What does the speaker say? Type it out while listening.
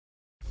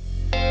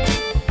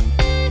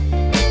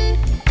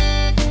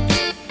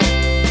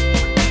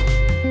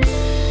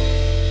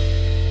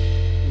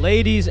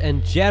Ladies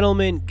and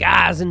gentlemen,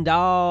 guys and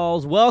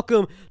dolls,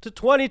 welcome to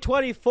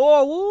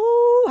 2024.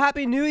 Woo!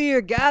 Happy New Year,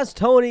 guys.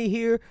 Tony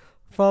here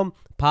from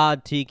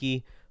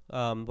Tiki.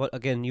 But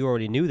again, you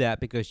already knew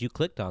that because you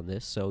clicked on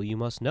this, so you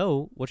must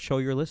know what show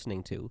you're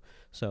listening to.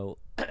 So,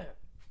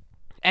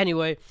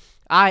 anyway,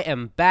 I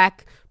am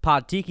back.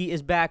 Tiki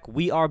is back.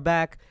 We are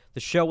back.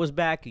 The show is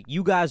back.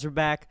 You guys are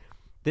back.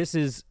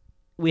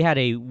 We had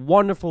a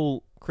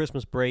wonderful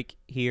Christmas break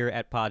here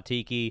at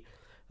Tiki.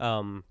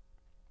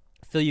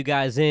 Fill you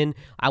guys in.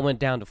 I went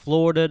down to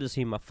Florida to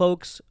see my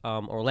folks,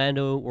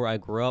 Orlando, where I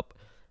grew up.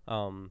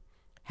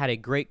 Had a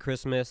great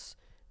Christmas,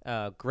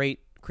 great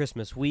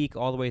Christmas week,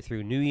 all the way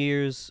through New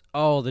Year's.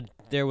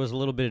 There was a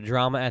little bit of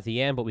drama at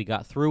the end, but we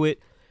got through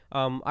it.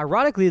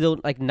 Ironically, though,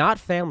 not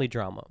family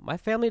drama. My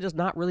family does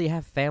not really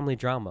have family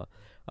drama,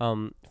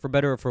 for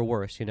better or for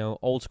worse.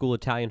 Old school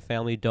Italian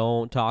family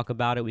don't talk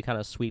about it. We kind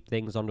of sweep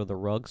things under the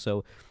rug,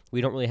 so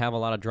we don't really have a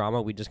lot of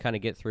drama. We just kind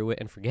of get through it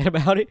and forget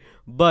about it.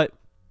 But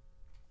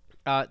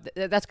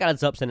that's got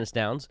its ups and its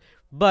downs.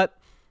 But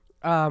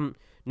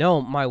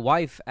no, my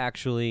wife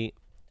actually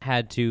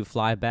had to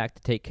fly back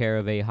to take care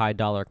of a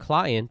high-dollar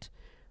client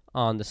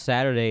on the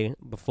Saturday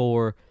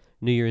before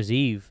New Year's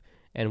Eve,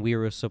 and she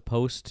was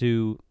supposed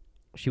to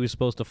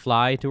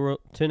fly to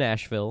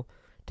Nashville,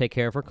 take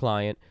care of her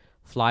client,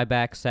 fly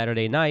back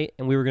Saturday night,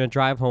 and we were going to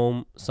drive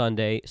home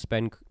Sunday,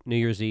 spend New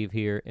Year's Eve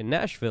here in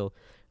Nashville.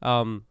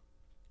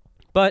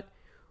 But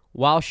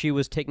while she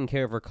was taking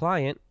care of her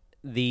client,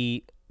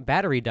 the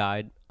battery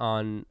died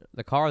on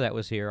the car that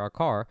was here, our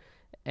car,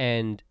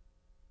 and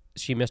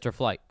she missed her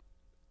flight.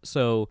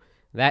 So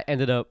that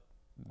ended up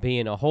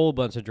being a whole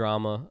bunch of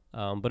drama,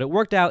 but it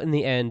worked out in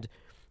the end.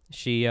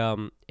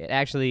 It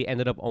actually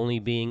ended up only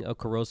being a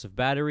corrosive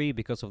battery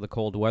because of the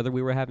cold weather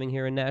we were having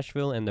here in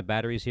Nashville, and the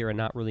batteries here are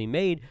not really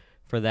made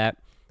for that.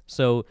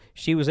 So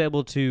she was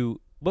able to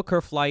book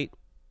her flight,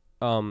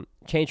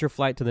 change her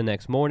flight to the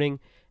next morning,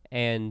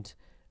 and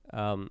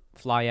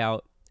fly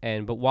out.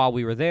 But while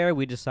we were there,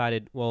 we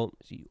decided, well,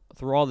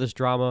 through all this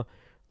drama,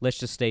 let's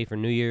just stay for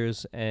New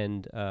Year's.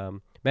 And,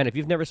 man, if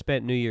you've never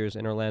spent New Year's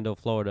in Orlando,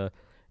 Florida,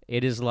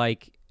 it is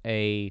like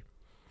I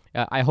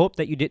hope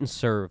that you didn't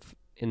serve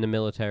in the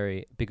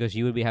military because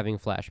you would be having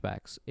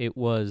flashbacks. It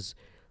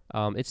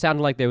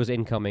sounded like there was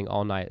incoming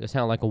all night. It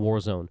sounded like a war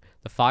zone.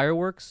 The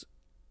fireworks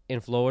in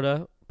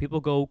Florida,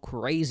 people go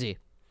crazy.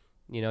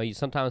 You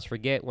sometimes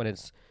forget when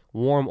it's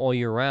warm all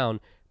year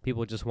round,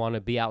 people just want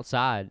to be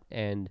outside,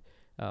 and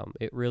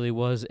it really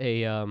was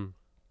a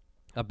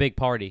big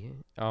party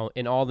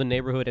in all the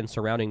neighborhood and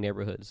surrounding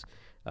neighborhoods.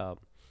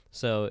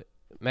 So,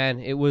 man,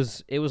 it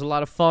was a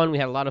lot of fun. We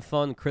had a lot of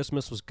fun.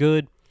 Christmas was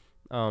good.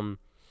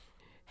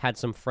 Had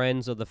some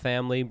friends of the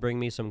family bring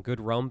me some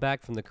good rum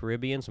back from the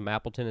Caribbean, some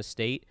Appleton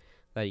Estate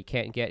that you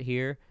can't get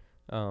here.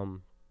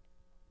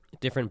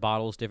 Different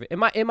bottles, different.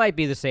 It might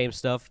be the same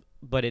stuff,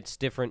 but it's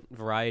different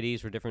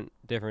varieties or different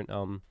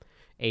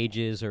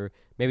ages, or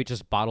maybe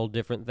just bottled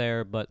different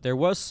there. But there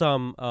was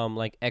some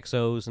like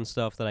XOs and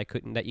stuff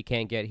that you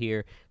can't get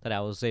here that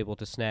I was able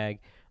to snag.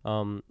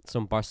 Some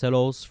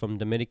Barcelos from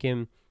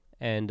Dominican,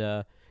 and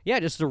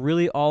just a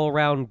really all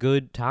around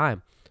good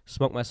time.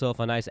 Smoked myself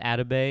a nice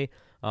Atabey.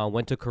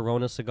 Went to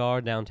Corona Cigar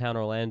downtown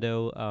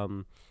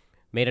Orlando.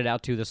 Made it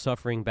out to the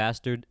Suffering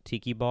Bastard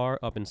Tiki Bar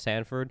up in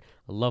Sanford.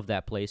 I love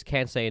that place.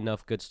 Can't say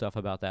enough good stuff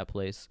about that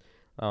place.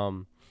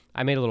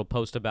 I made a little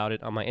post about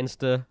it on my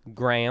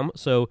Instagram,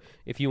 so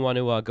if you want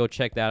to go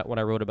check that out, what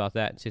I wrote about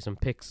that, and see some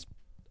pics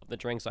of the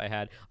drinks I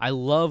had. I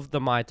love the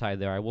Mai Tai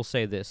there. I will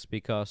say this,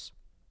 because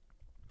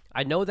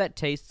I know that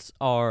tastes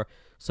are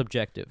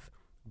subjective,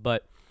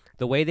 but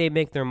the way they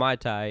make their Mai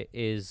Tai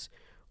is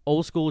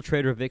old school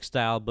Trader Vic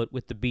style, but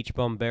with the Beach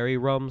Bum Berry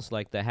rums,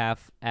 like the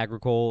half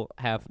agricole,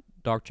 half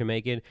dark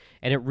Jamaican,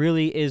 and it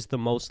really is the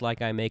most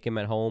like I make them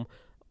at home,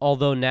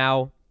 although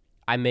now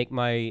I make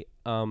my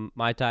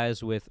Mai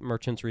Tais with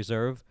Merchant's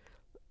Reserve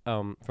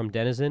from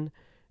Denizen.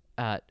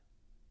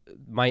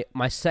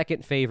 My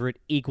second favorite,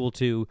 equal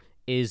to,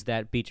 is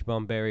that Beach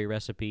Bum Berry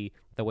recipe,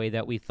 the way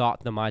that we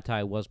thought the Mai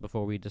Tai was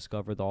before we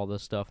discovered all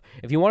this stuff.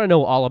 If you want to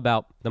know all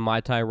about the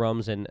Mai Tai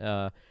rums and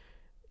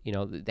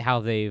how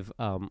they've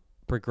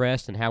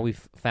progressed and how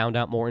we've found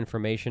out more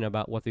information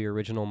about what the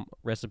original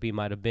recipe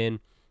might have been,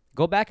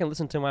 go back and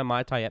listen to my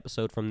Mai Tai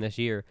episode from this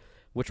year,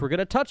 which we're going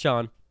to touch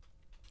on,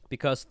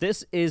 because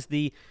this is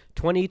the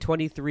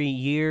 2023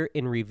 year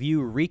in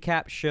review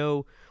recap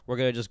show. We're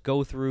going to just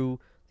go through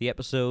the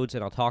episodes,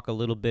 and I'll talk a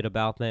little bit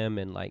about them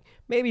and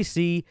maybe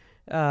see,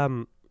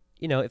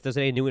 if there's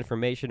any new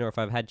information or if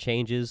I've had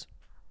changes.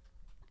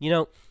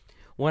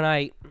 When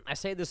I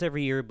say this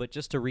every year, but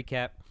just to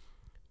recap,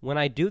 when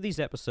I do these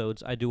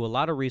episodes, I do a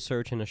lot of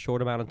research in a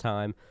short amount of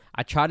time.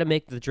 I try to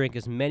make the drink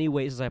as many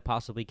ways as I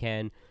possibly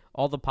can,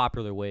 all the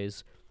popular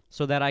ways,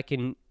 so that I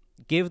can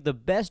give the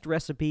best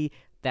recipe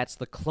that's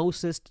the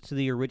closest to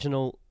the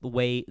original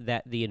way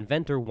that the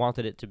inventor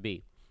wanted it to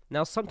be.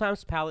 Now,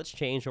 sometimes palates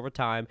change over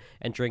time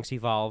and drinks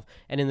evolve,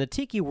 and in the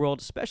tiki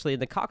world, especially in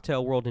the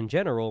cocktail world in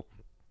general,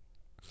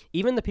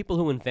 even the people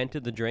who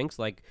invented the drinks,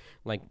 like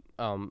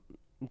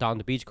Don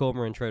the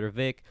Beachcomber and Trader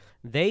Vic,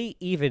 they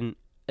even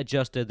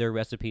adjusted their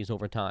recipes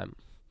over time.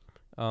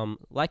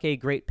 Like a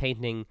great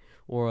painting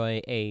or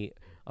a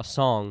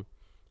song,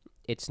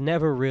 it's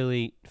never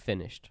really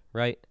finished,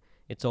 right?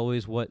 It's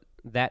always what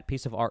that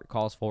piece of art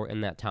calls for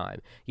in that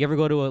time. You ever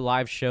go to a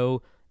live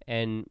show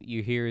and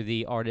you hear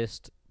the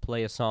artist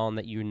play a song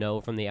that you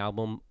know from the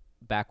album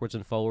backwards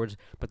and forwards,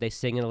 but they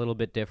sing it a little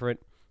bit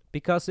different?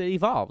 Because it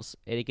evolves.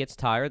 It gets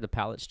tired, the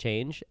palettes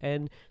change,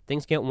 and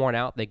things get worn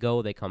out. They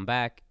go, they come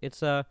back.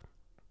 It's a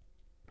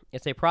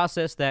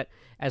process that,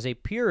 as a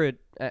purist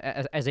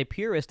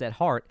at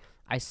heart,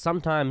 I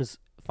sometimes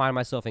find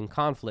myself in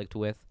conflict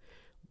with,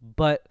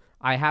 but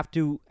I have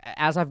to,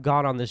 as I've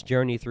gone on this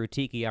journey through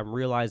Tiki, I'm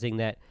realizing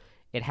that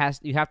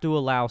you have to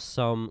allow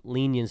some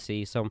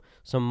leniency, some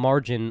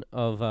margin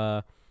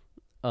of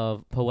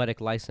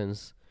poetic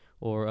license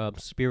or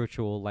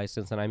spiritual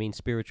license, and I mean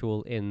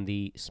spiritual in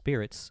the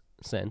spirit's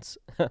sense.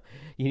 You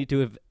need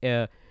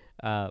to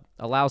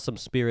allow some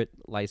spirit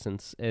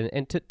license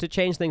and to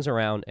change things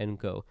around and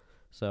go.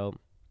 So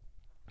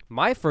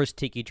my first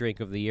Tiki drink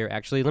of the year,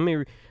 actually,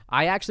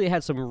 I actually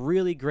had some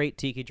really great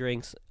Tiki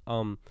drinks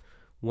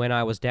when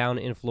I was down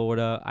in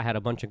Florida. I had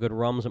a bunch of good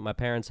rums at my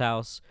parents'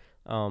 house.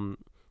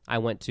 I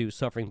went to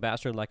Suffering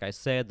Bastard, like I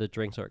said. The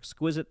drinks are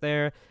exquisite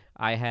there.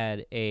 I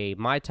had a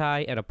Mai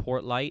Tai and a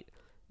Port Light.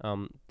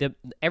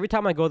 Every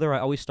time I go there, I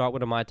always start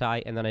with a Mai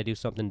Tai, and then I do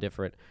something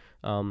different.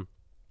 I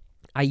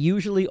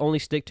usually only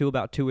stick to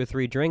about 2 or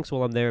 3 drinks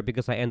while I'm there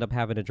because I end up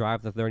having to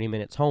drive the 30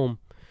 minutes home.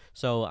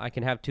 So I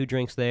can have 2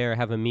 drinks there,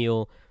 have a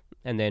meal,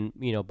 and then,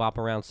 bop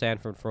around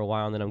Sanford for a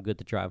while, and then I'm good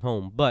to drive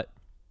home. But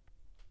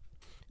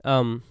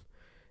I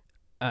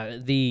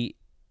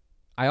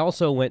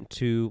also went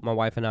to, my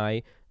wife and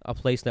I, a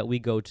place that we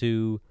go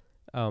to,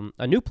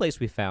 a new place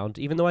we found,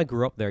 even though I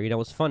grew up there.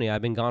 It's funny,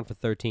 I've been gone for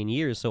 13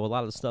 years, so a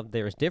lot of the stuff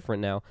there is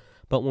different now.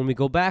 But when we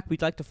go back,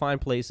 we'd like to find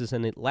places,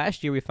 and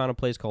last year we found a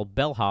place called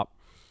Bellhop.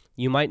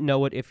 You might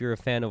know it if you're a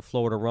fan of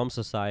Florida Rum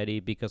Society,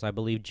 because I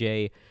believe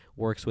Jay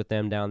works with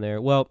them down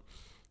there. Well,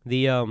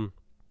 the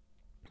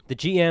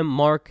GM,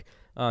 Mark,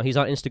 he's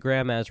on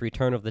Instagram as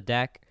Return of the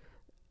DAQ,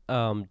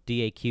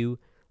 DAQ.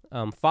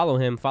 Follow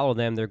him, follow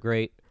them, they're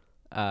great.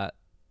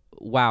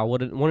 Wow,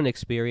 what an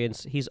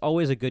experience. He's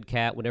always a good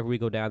cat whenever we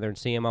go down there and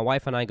see him. My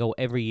wife and I go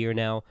every year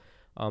now.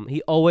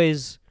 I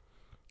always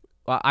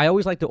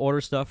like to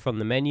order stuff from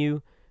the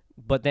menu,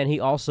 but then he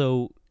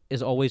also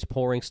is always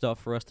pouring stuff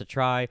for us to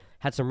try.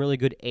 Had some really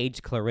good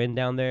aged Clarin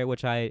down there,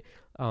 which I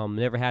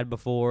never had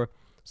before.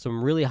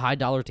 Some really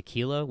high-dollar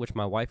tequila, which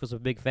my wife was a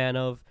big fan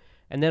of.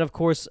 And then, of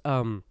course,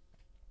 the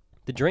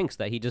drinks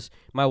that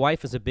my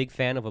wife is a big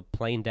fan of a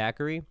plain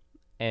daiquiri,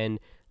 and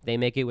they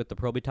make it with the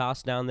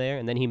Probitas down there,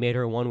 and then he made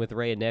her one with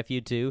Ray and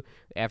Nephew, too,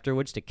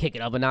 afterwards to kick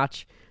it up a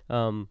notch.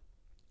 So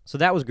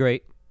that was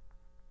great.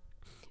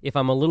 If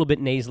I'm a little bit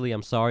nasally,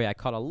 I'm sorry. I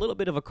caught a little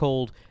bit of a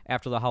cold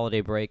after the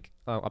holiday break.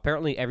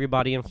 Apparently,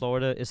 everybody in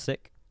Florida is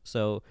sick,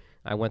 so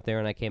I went there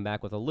and I came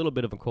back with a little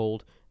bit of a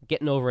cold.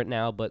 Getting over it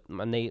now, but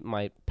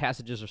my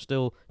passages are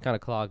still kind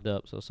of clogged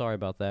up, so sorry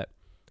about that.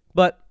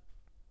 But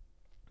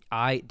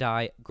I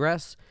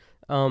digress.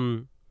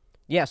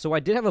 Yeah, so I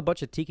did have a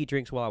bunch of Tiki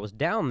drinks while I was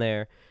down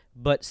there,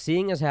 but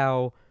seeing as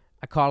how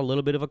I caught a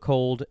little bit of a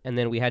cold, and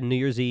then we had New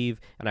Year's Eve,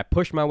 and I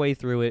pushed my way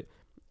through it,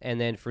 and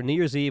then for New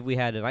Year's Eve, we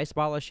had a nice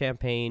bottle of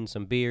champagne,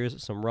 some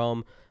beers, some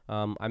rum.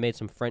 I made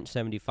some French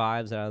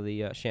 75s out of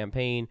the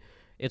champagne.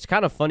 It's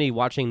kind of funny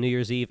watching New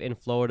Year's Eve in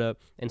Florida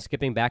and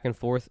skipping back and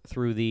forth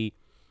through the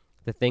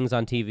things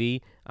on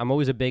TV. I'm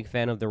always a big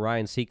fan of the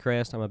Ryan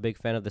Seacrest. I'm a big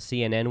fan of the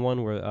CNN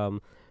one where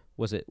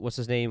what's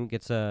his name?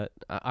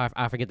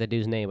 I forget the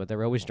dude's name, but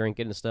they're always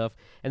drinking and stuff.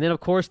 And then, of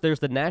course, there's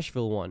the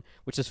Nashville one,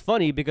 which is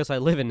funny because I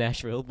live in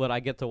Nashville, but I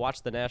get to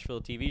watch the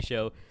Nashville TV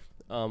show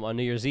on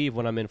New Year's Eve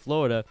when I'm in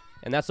Florida,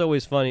 and that's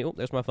always funny. Oh,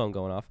 there's my phone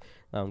going off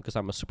because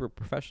I'm a super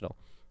professional.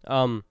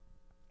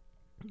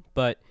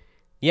 But,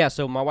 yeah,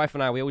 so my wife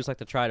and I, we always like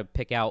to try to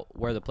pick out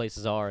where the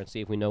places are and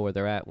see if we know where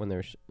they're at when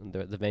there's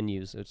the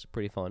venues. It's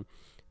pretty fun.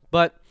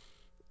 But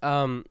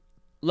lo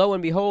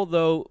and behold,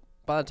 though,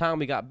 by the time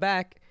we got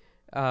back,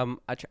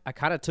 I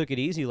kind of took it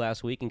easy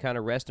last week and kind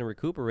of rest and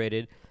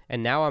recuperated,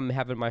 and now I'm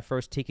having my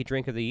first Tiki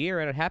drink of the year,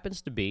 and it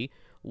happens to be,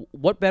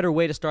 what better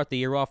way to start the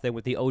year off than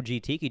with the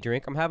OG Tiki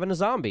drink? I'm having a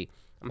zombie.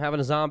 I'm having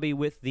a zombie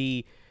with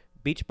the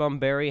Beach Bum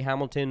Berry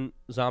Hamilton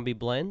Zombie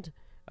Blend.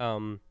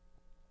 Didn't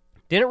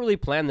really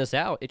plan this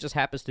out. It just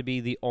happens to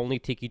be the only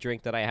Tiki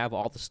drink that I have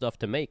all the stuff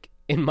to make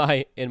in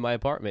my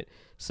apartment.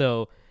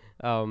 So,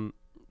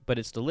 but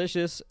it's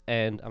delicious,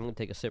 and I'm going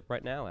to take a sip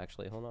right now,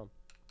 actually. Hold on.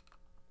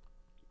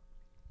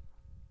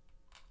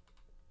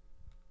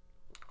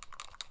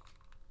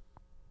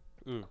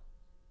 And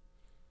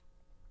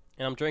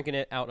I'm drinking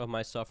it out of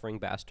my Suffering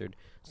Bastard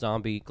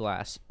zombie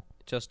glass,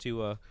 just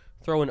to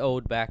throw an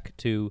ode back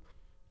to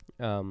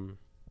the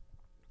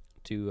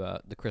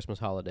Christmas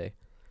holiday.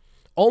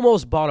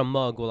 Almost bought a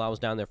mug while I was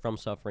down there from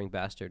Suffering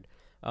Bastard.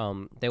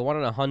 They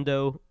wanted a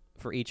hundo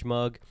for each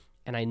mug,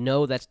 and I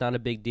know that's not a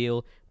big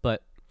deal,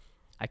 but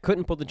I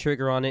couldn't pull the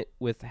trigger on it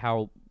with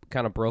how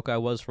kind of broke I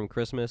was from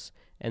Christmas,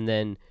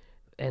 and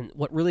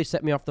what really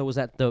set me off though was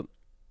that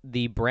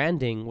the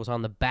branding was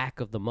on the back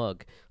of the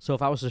mug. So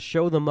if I was to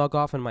show the mug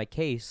off in my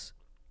case,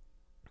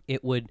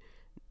 it would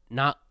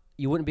not,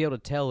 you wouldn't be able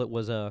to tell it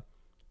was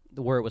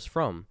where it was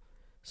from.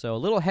 So a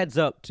little heads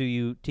up to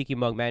you Tiki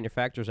mug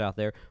manufacturers out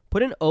there,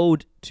 put an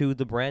ode to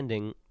the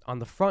branding on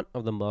the front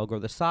of the mug or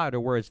the side or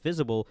where it's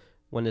visible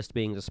when it's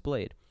being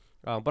displayed.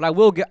 But I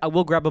will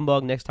grab a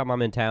mug next time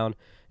I'm in town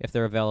if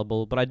they're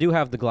available. But I do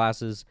have the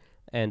glasses,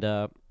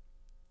 and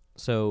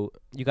so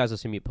you guys will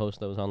see me post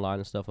those online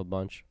and stuff a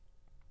bunch.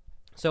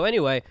 So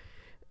anyway,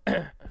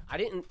 I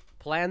didn't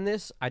plan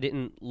this. I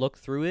didn't look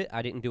through it.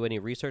 I didn't do any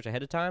research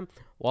ahead of time.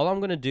 All I'm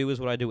going to do is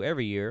what I do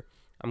every year.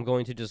 I'm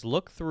going to just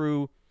look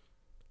through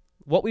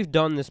what we've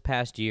done this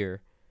past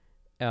year,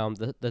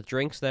 the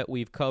drinks that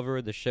we've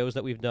covered, the shows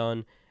that we've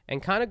done,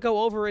 and kind of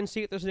go over and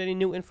see if there's any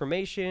new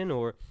information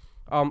or,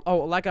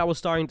 like I was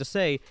starting to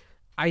say,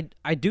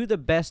 I do the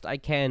best I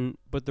can,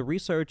 but the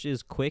research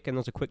is quick and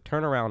there's a quick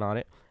turnaround on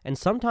it. And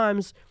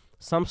sometimes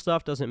some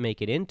stuff doesn't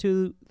make it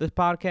into the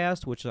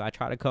podcast, which I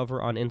try to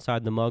cover on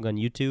Inside the Mug on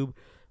YouTube.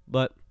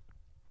 But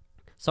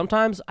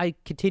sometimes I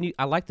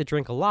like the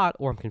drink a lot,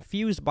 or I'm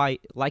confused by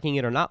liking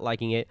it or not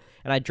liking it,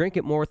 and I drink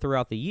it more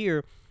throughout the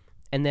year,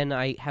 and then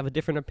I have a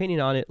different opinion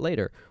on it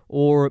later.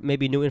 Or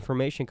maybe new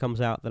information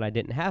comes out that I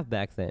didn't have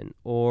back then.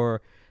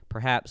 Or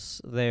perhaps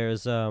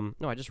there's, no,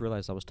 I just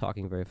realized I was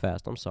talking very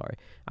fast. I'm sorry.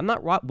 I'm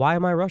not, why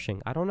am I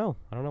rushing? I don't know.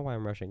 I don't know why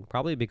I'm rushing.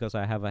 Probably because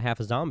I have a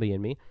half a zombie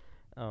in me.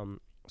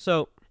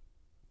 So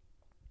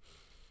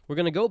we're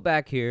going to go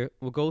back here.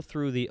 We'll go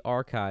through the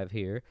archive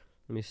here.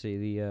 Let me see,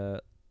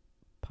 the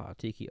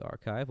Tiki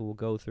archive. We'll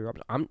go through.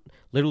 I'm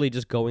literally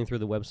just going through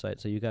the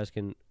website so you guys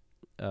can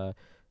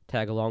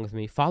tag along with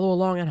me. Follow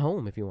along at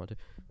home if you want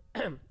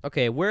to.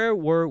 Okay, where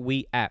were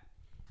we at?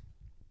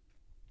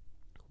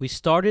 We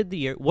started the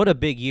year. What a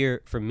big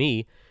year for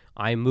me.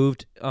 I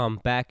moved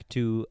back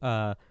to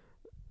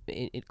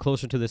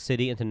closer to the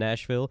city, into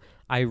Nashville.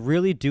 I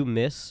really do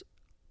miss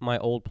my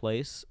old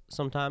place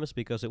sometimes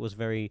because it was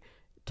very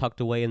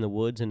tucked away in the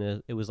woods,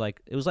 and it was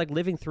like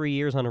living 3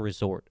 years on a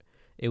resort.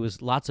 It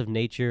was lots of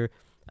nature.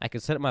 I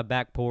could sit at my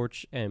back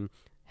porch and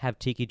have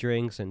tiki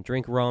drinks and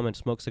drink rum and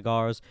smoke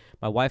cigars.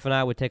 My wife and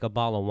I would take a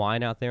bottle of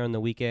wine out there on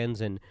the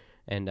weekends and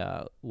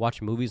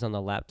watch movies on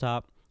the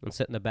laptop and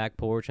sit in the back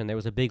porch. And there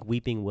was a big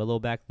weeping willow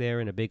back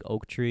there and a big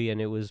oak tree, and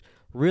it was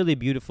really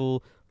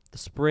beautiful. The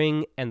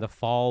spring and the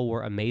fall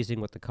were amazing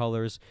with the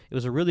colors. It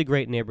was a really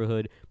great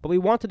neighborhood, but we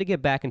wanted to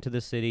get back into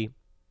the city,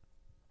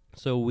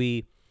 so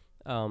we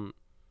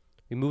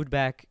moved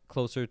back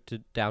closer to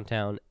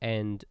downtown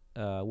and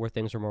where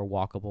things are more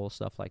walkable,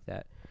 stuff like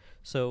that.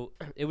 So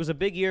it was a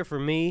big year for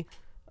me.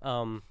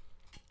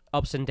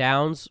 Ups and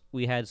downs.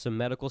 We had some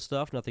medical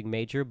stuff, nothing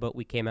major, but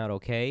we came out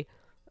okay.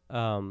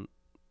 We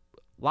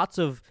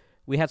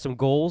had some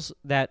goals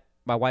that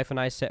my wife and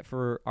I set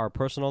for our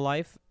personal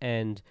life,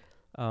 and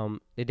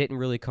it didn't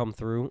really come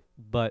through,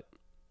 but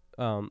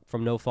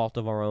from no fault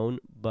of our own.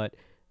 But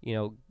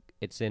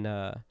it's in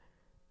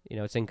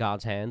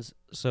God's hands.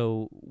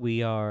 So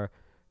we are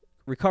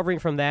recovering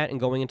from that and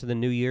going into the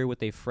new year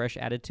with a fresh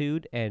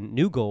attitude and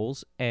new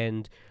goals.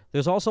 And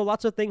there's also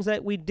lots of things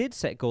that we did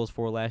set goals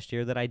for last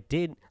year that I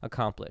did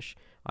accomplish.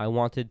 I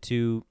wanted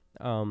to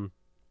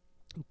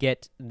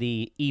get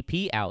the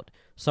EP out,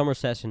 Summer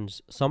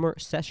Sessions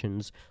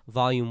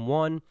Volume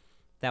 1.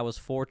 That was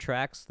 4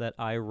 tracks that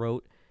I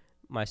wrote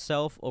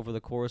myself over the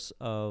course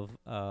of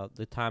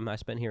the time I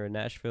spent here in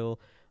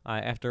Nashville.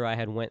 After I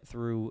had went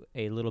through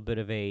a little bit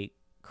of a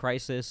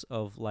crisis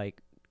of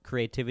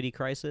creativity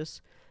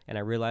crisis, and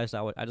I realized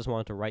I just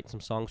wanted to write some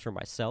songs for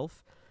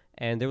myself.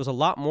 And there was a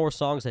lot more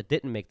songs that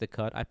didn't make the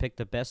cut. I picked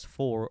the best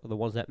 4, the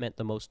ones that meant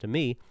the most to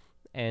me,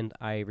 and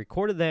I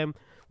recorded them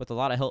with a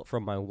lot of help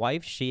from my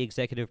wife. She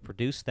executive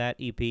produced that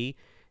EP.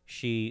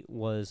 She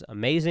was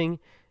amazing.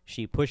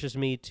 She pushes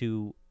me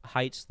to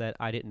heights that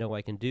I didn't know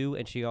I can do,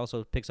 and she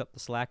also picks up the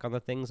slack on the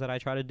things that I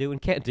try to do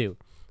and can't do.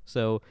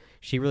 So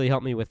she really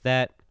helped me with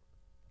that.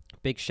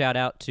 Big shout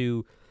out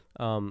to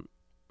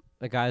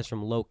the guys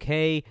from Low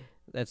K.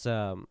 That's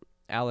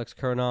Alex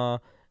Kernaugh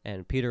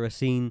and Peter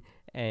Racine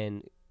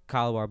and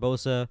Kyle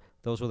Barbosa.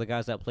 Those were the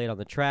guys that played on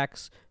the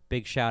tracks.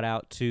 Big shout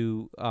out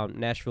to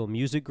Nashville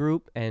Music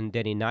Group and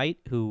Denny Knight,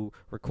 who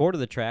recorded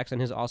the tracks in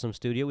his awesome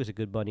studio. He's a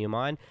good buddy of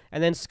mine.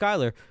 And then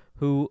Skylar,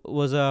 who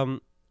was oh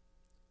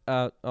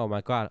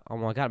my god,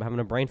 I'm having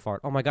a brain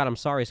fart. Oh my god, I'm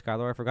sorry,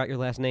 Skylar, I forgot your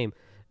last name.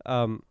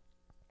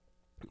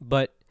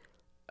 But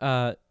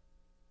I'll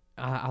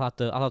have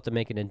to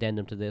make an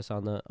addendum to this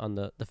on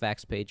the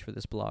facts page for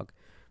this blog.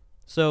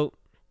 So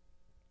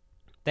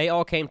they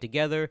all came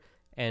together,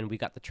 and we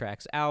got the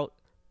tracks out,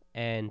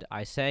 and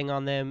I sang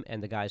on them,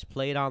 and the guys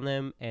played on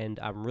them, and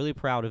I'm really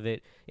proud of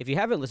it. If you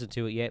haven't listened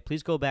to it yet,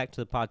 please go back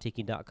to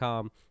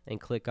podtiki.com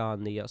and click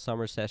on the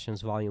Summer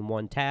Sessions Volume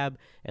 1 tab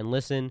and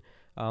listen.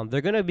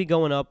 They're going to be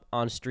going up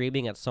on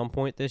streaming at some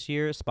point this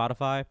year.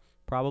 Spotify,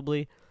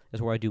 probably,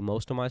 is where I do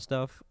most of my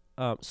stuff.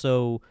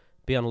 So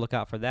be on the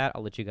lookout for that.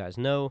 I'll let you guys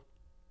know.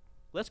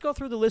 let's go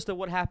through the list of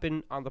what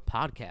happened on the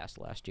podcast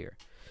last year.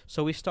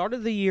 So we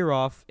started the year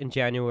off in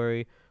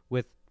January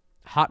with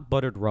hot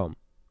buttered rum.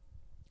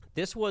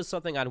 This was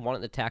something I'd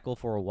wanted to tackle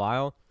for a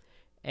while,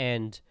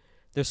 and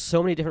there's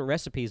so many different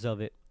recipes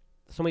of it,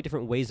 so many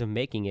different ways of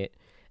making it,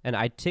 and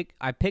I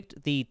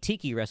picked the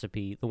Tiki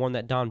recipe, the one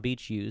that Don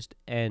Beach used,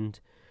 and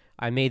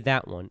I made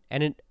that one.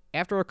 And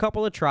after a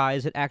couple of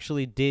tries, it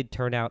actually did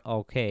turn out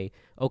okay.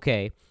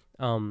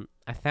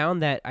 I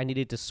found that I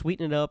needed to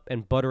sweeten it up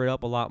and butter it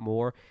up a lot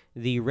more.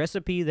 The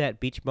recipe that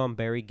Beach Bum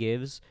Berry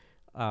gives,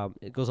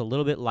 it goes a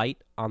little bit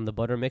light on the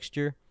butter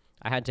mixture.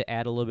 I had to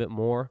add a little bit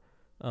more.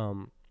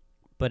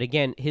 But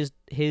again,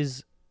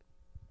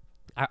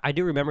 I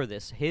do remember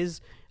this.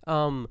 His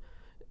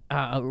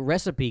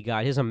recipe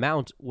guide, his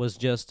amount was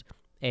just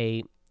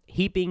a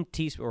heaping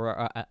teaspoon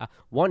or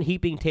one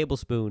heaping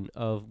tablespoon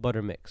of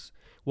butter mix.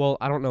 Well,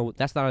 I don't know.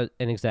 That's not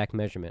an exact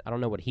measurement. I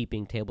don't know what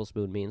heaping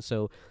tablespoon means.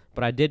 So,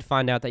 but I did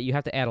find out that you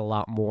have to add a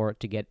lot more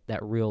to get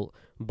that real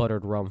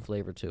buttered rum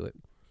flavor to it.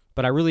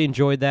 But I really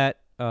enjoyed that.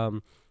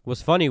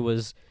 What's funny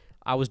was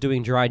I was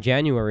doing dry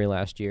January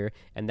last year,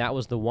 and that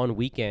was the one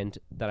weekend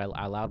that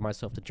I allowed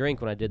myself to drink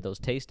when I did those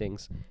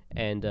tastings.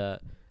 And I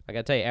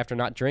gotta tell you, after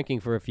not drinking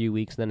for a few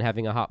weeks and then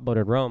having a hot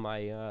buttered rum,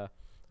 I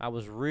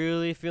was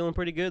really feeling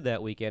pretty good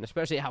that weekend,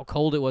 especially how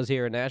cold it was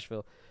here in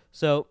Nashville.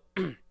 So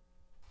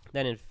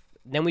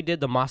then we did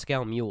the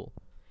Moscow Mule.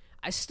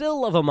 I still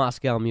love a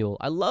Moscow Mule.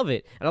 I love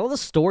it. And I love the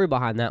story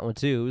behind that one,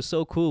 too. It was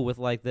so cool with,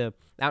 like,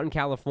 out in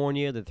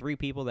California, the three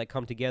people that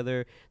come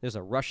together. There's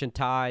a Russian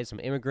tie, some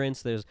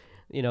immigrants. There's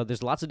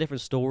lots of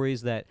different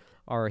stories that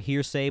are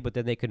hearsay, but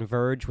then they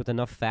converge with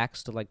enough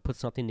facts to, like, put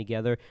something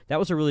together. That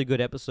was a really good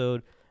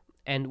episode.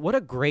 And what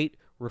a great,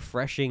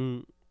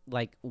 refreshing,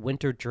 like,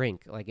 winter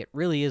drink. Like, it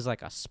really is,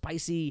 like, a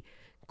spicy,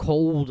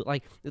 cold,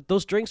 like,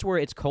 those drinks where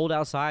it's cold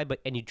outside,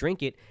 and you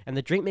drink it, and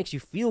the drink makes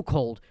you feel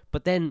cold,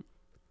 but then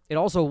it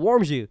also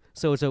warms you.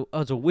 So it's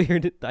a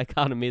weird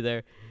dichotomy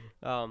there.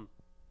 From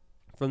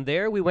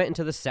there, we went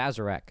into the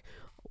Sazerac.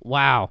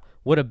 Wow,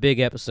 what a big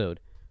episode.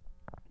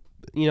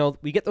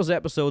 We get those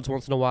episodes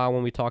once in a while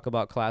when we talk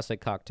about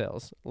classic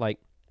cocktails, like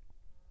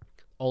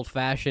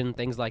old-fashioned,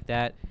 things like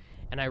that.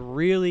 And I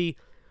really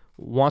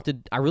want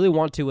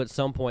to at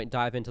some point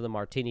dive into the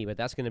martini, but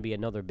that's going to be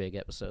another big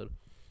episode.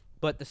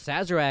 But the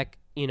Sazerac,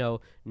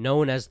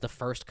 known as the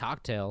first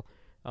cocktail,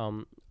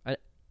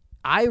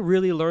 I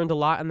really learned a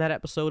lot in that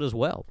episode as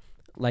well.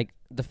 Like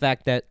the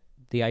fact that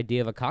the idea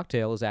of a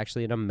cocktail is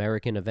actually an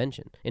American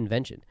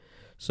invention.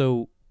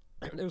 So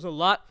there's a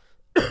lot.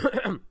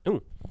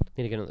 Ooh,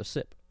 need to get another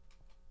sip.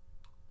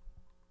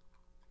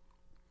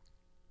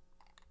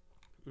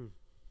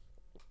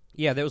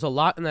 Yeah, there was a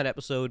lot in that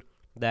episode.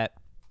 That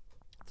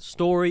the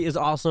story is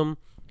awesome.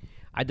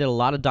 I did a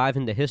lot of dive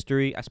into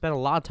history. I spent a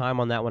lot of time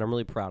on that one. I'm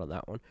really proud of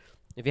that one.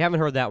 If you haven't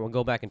heard that one,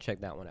 go back and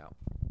check that one out.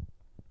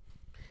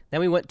 Then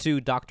we went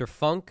to Dr.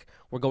 Funk.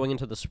 We're going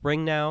into the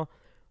spring now.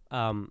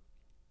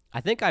 I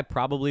think I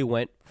probably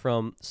went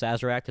from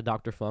Sazerac to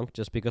Dr. Funk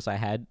just because I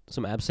had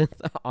some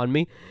absinthe on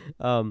me.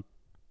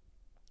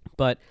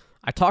 But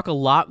I talk a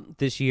lot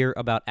this year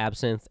about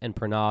absinthe and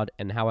Pernod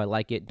and how I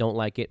like it, don't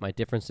like it, my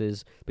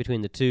differences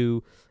between the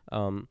two,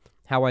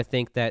 how I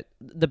think that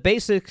the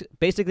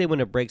basically when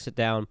it breaks it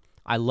down,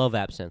 I love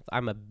absinthe.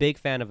 I'm a big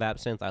fan of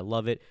absinthe. I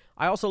love it.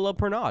 I also love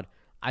Pernod.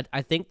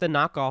 I think the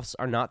knockoffs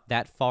are not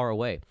that far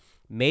away.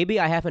 Maybe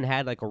I haven't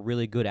had like a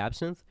really good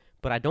absinthe,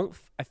 but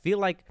I feel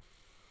like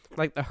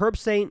the Herb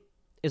Saint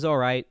is all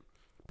right,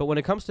 but when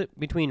it comes to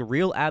between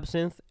real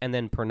absinthe and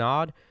then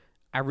Pernod,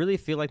 I really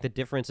feel like the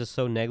difference is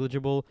so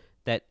negligible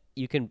that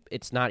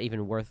it's not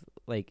even worth,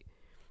 like,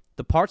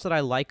 the parts that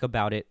I like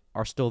about it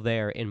are still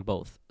there in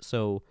both.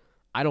 So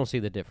I don't see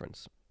the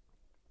difference.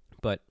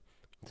 But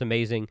it's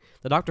amazing.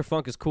 The Dr.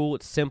 Funk is cool.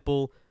 It's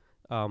simple.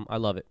 I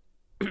love it.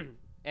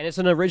 And it's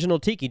an original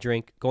Tiki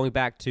drink going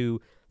back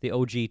to the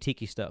OG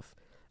Tiki stuff.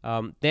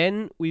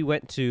 Then we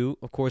went to,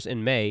 of course,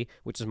 in May,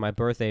 which is my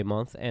birthday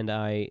month, and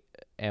I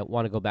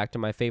want to go back to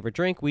my favorite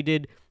drink. We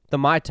did the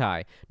Mai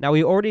Tai. Now,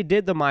 we already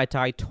did the Mai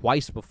Tai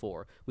twice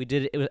before. We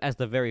did it as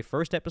the very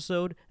first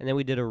episode, and then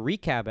we did a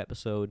recap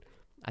episode,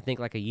 I think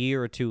like a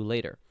year or two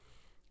later.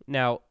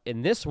 Now,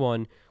 in this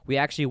one, we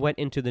actually went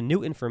into the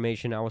new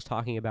information I was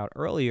talking about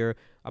earlier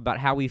about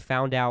how we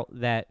found out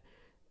that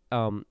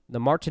the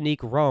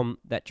Martinique rum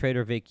that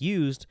Trader Vic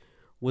used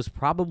was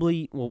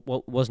probably,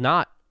 was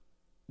not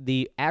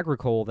the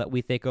agricole that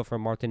we think of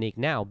from Martinique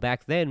now.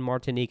 Back then,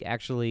 Martinique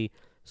actually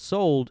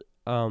sold,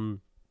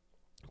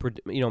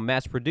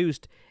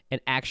 mass-produced an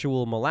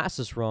actual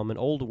molasses rum, an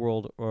old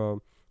world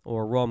or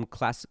rum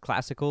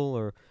classical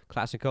or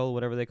classico,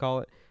 whatever they call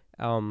it.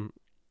 And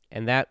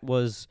that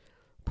was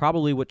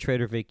probably what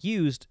Trader Vic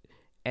used,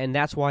 and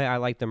that's why I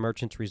like the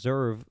Merchant's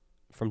Reserve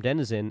from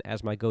Denizen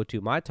as my go-to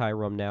Mai Tai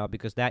rum now,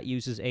 because that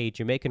uses a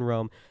Jamaican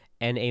rum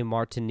and a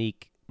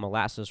Martinique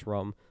molasses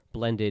rum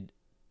blended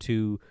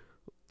to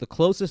the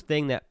closest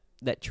thing that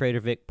Trader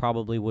Vic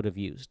probably would have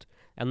used.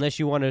 Unless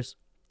you want to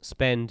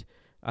spend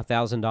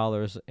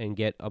 $1,000 and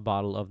get a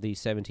bottle of the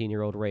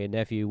 17-year-old Ray and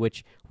Nephew,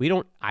 which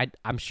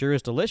I'm sure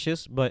is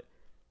delicious, but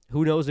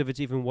who knows if it's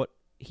even what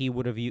he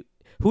would have used.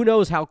 Who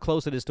knows how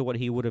close it is to what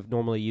he would have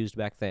normally used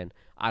back then.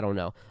 I don't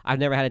know. I've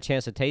never had a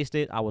chance to taste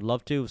it. I would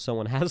love to. If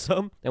someone has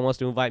some and wants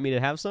to invite me to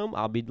have some,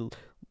 I'll be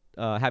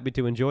happy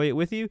to enjoy it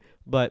with you,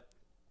 but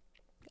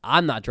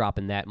I'm not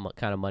dropping that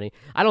kind of money.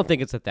 I don't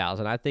think it's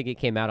 $1,000. I think it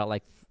came out at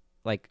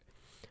like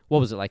what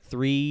was it, like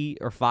 $300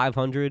 or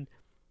 $500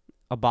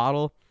 a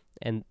bottle,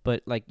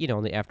 but like, you know,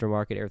 in the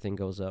aftermarket everything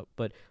goes up.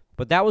 But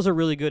that was a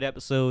really good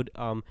episode.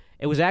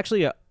 It was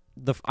actually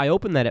I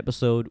opened that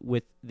episode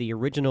with the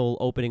original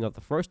opening of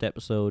the first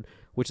episode,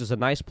 which is a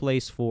nice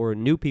place for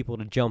new people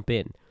to jump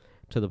in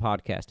to the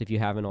podcast if you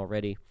haven't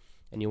already,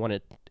 and you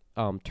want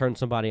to turn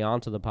somebody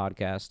on to the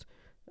podcast.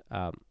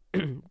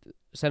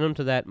 Send them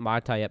to that Mai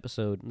Tai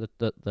episode,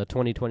 the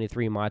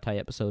 2023 Mai Tai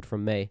episode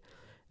from May,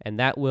 and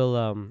that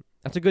will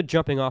that's a good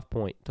jumping off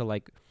point to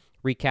like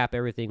recap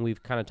everything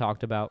we've kind of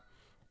talked about.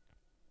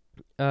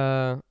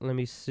 Let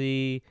me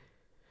see.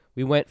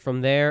 We went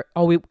from there.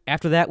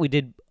 After that we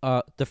did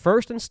the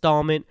first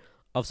installment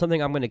of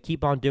something I'm going to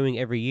keep on doing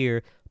every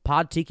year,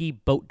 Pod Tiki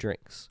boat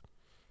drinks.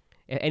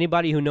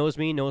 Anybody who knows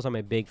me knows I'm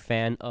a big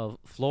fan of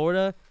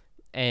Florida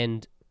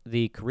and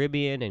the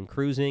Caribbean and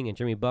cruising and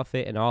Jimmy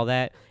Buffett and all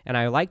that. And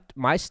I liked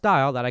my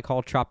style that I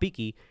call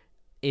Tropiki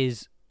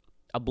is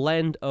a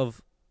blend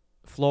of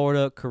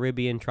Florida,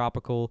 Caribbean,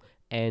 tropical,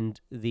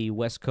 and the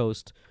West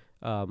Coast,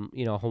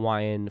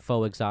 Hawaiian,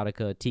 faux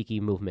exotica, tiki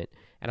movement.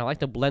 And I like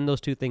to blend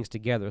those two things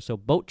together. So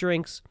boat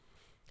drinks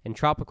and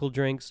tropical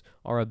drinks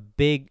are a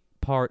big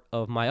part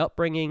of my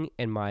upbringing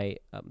and my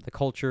the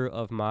culture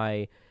of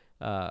my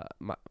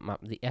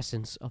the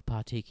essence of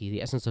Pod Tiki,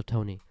 the essence of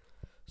Tony.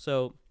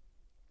 So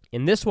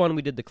in this one,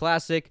 we did the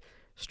classic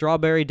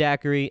strawberry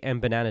daiquiri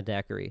and banana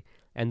daiquiri.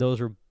 And those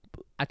were,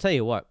 I tell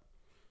you what,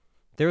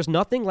 there's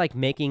nothing like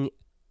making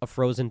a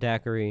frozen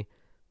daiquiri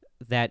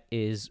that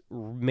is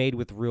made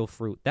with real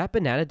fruit. That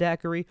banana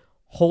daiquiri,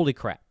 holy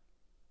crap.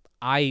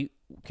 I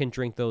can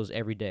drink those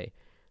every day.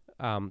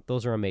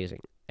 Those are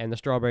amazing. And the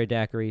strawberry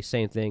daiquiri,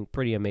 same thing,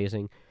 pretty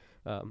amazing.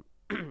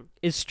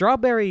 Is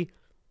strawberry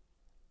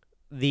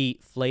the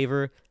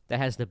flavor that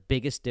has the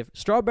biggest difference?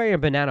 Strawberry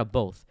and banana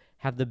both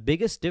have the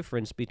biggest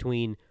difference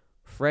between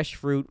fresh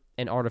fruit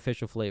and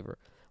artificial flavor.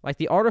 Like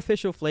the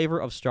artificial flavor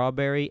of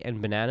strawberry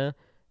and banana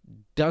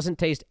doesn't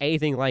taste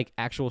anything like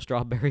actual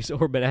strawberries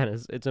or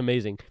bananas. It's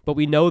amazing. But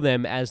we know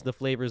them as the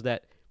flavors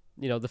that,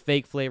 the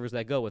fake flavors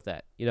that go with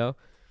that,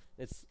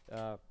 It's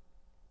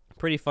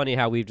pretty funny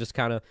how we've just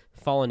kind of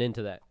fallen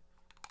into that.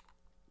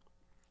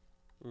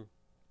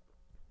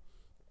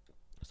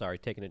 Sorry,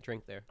 taking a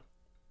drink there.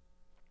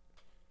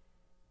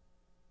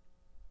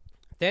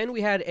 Then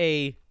we had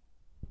a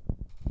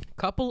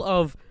couple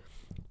of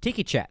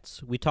Tiki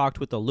chats. We talked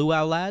with the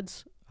Luau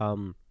lads,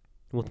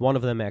 with one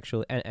of them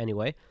actually.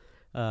 Anyway,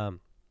 I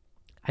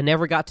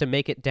never got to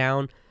make it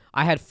down.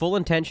 I had full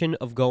intention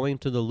of going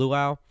to the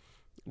Luau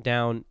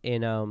down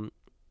in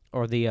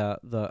or the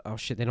oh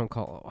shit, they don't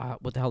call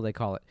it, what the hell do they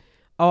call it?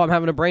 Oh, I'm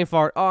having a brain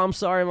fart. Oh, I'm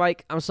sorry,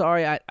 Mike. I'm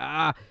sorry.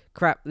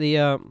 Crap. The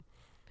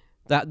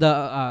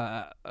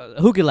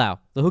Hukilau.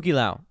 The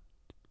Hukilau.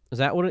 Is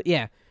that what it?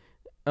 Yeah.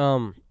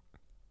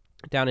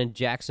 Down in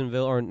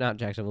Jacksonville, or not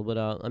Jacksonville, but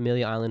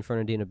Amelia Island,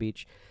 Fernandina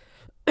Beach,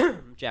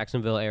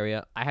 Jacksonville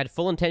area. I had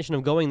full intention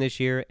of going this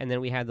year, and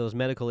then we had those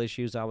medical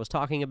issues I was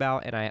talking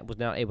about, and I was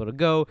not able to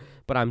go,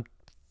 but I'm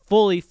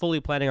fully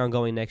planning on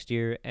going next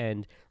year,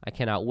 and I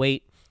cannot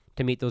wait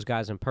to meet those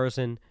guys in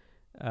person.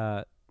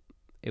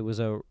 It was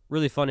a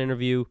really fun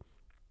interview.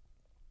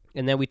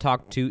 And then we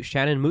talked to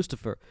Shannon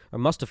Mustafa.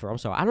 I'm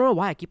sorry. I don't know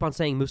why I keep on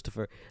saying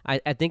Mustafa.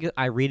 I think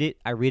I read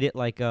it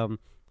like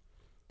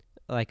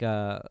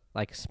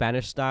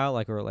Spanish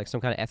style, or like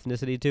some kind of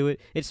ethnicity to it.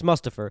 It's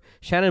Mustafa.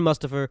 Shannon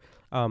Mustafa.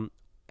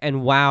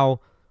 And wow,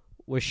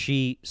 was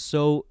she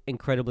so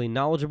incredibly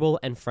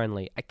knowledgeable and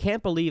friendly. I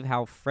can't believe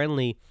how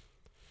friendly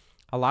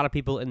a lot of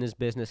people in this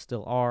business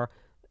still are.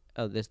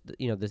 This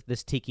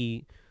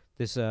Tiki,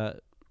 this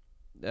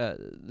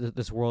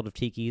world of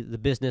Tiki, the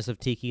business of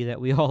Tiki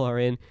that we all are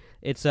in.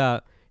 It's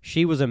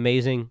she was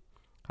amazing.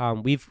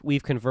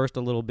 We've conversed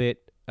a little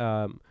bit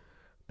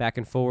back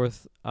and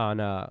forth on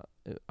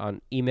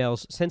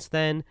emails since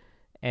then,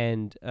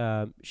 and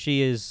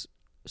she is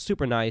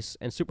super nice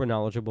and super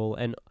knowledgeable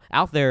and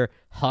out there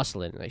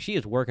hustling. Like, she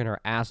is working her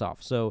ass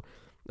off. So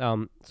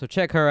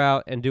check her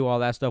out and do all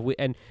that stuff.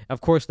 And of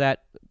course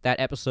that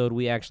episode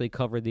we actually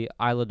covered the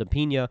Isla de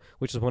Pina,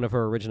 which is one of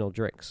her original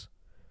drinks.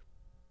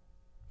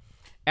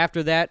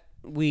 After that,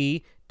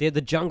 we did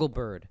the Jungle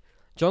Bird.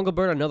 Jungle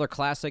Bird, another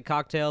classic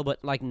cocktail,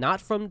 but like not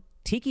from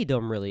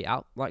Tiki-dom really,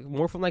 out like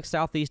more from like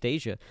Southeast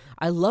Asia.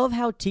 I love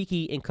how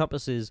Tiki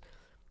encompasses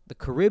the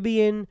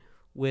Caribbean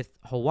with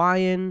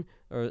Hawaiian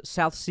or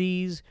South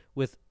Seas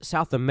with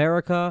South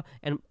America,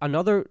 and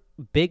another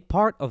big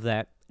part of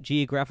that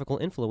geographical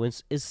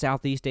influence is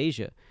Southeast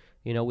Asia.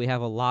 We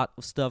have a lot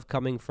of stuff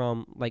coming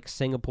from like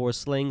Singapore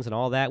slings and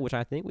all that, which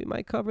I think we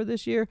might cover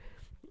this year.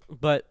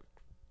 But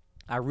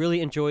I really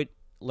enjoyed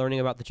learning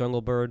about the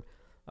jungle bird.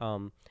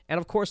 And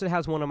of course, it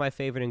has one of my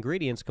favorite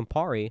ingredients,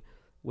 Campari,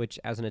 which,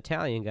 as an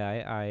Italian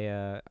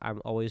guy,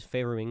 I'm always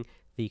favoring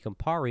the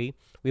Campari.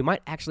 We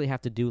might actually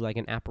have to do like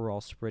an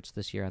Aperol Spritz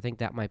this year. I think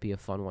that might be a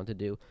fun one to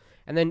do.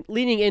 And then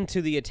leading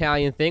into the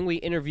Italian thing, we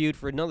interviewed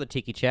for another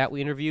Tiki Chat.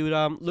 We interviewed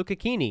Luca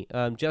Kini,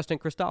 Justin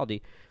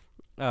Cristaldi,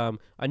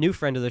 a new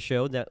friend of the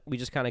show that we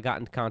just kind of got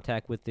into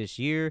contact with this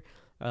year.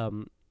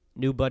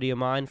 New buddy of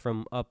mine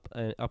from up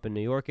in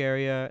New York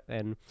area,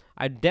 and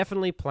I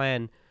definitely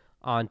plan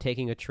on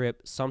taking a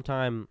trip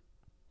sometime.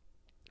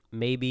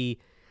 Maybe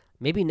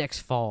next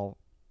fall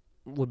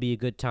would be a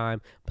good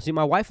time. But see,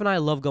 my wife and I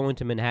love going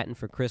to Manhattan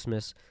for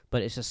Christmas,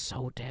 but it's just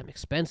so damn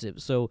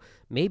expensive. So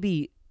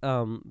maybe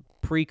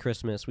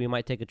pre-Christmas we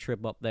might take a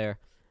trip up there,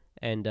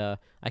 and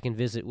I can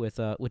visit with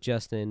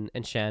Justin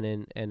and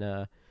Shannon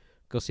and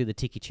go see the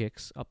Tiki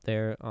Chicks up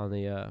there on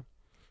the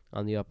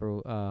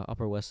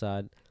Upper West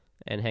Side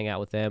and hang out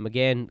with them.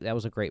 Again, that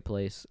was a great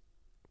place.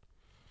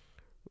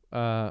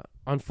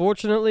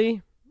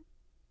 Unfortunately,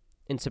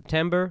 in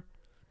September,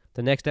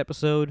 the next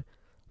episode,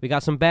 we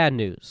got some bad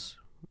news.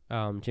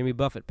 Jimmy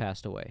Buffett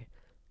passed away,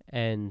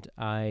 and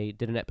I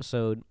did an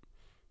episode,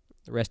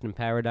 Rest in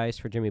Paradise,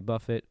 for Jimmy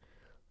Buffett.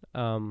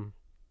 To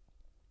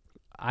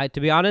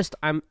be honest,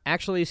 I'm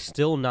actually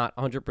still not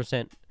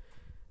 100%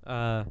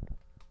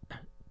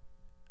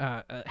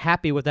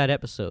 happy with that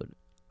episode.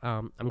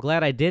 I'm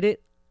glad I did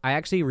it. I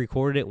actually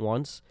recorded it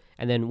once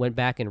and then went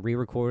back and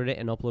re-recorded it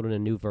and uploaded a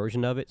new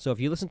version of it. So if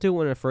you listened to it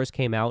when it first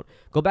came out,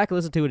 go back and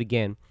listen to it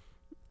again.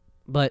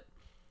 But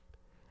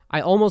I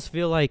almost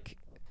feel like,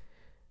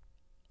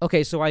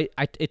 okay, so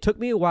it took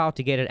me a while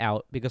to get it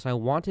out because I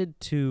wanted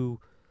to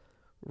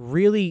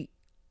really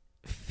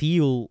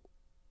feel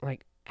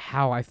like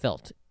how I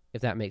felt,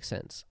 if that makes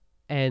sense.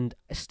 And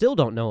I still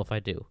don't know if I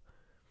do.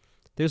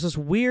 There's this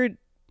weird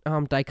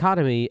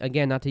dichotomy,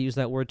 again, not to use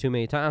that word too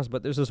many times,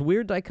 but there's this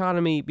weird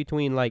dichotomy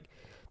between, like,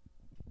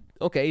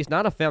 okay, he's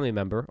not a family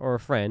member or a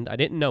friend. I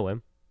didn't know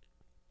him.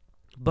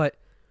 But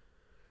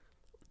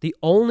the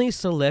only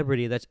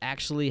celebrity that's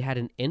actually had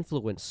an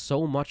influence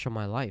so much on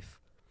my life.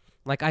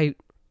 Like, I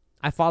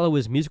follow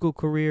his musical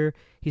career.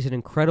 He's an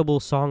incredible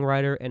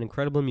songwriter, an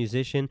incredible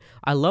musician.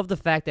 I love the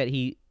fact that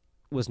he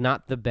was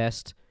not the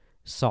best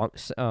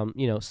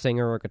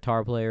singer or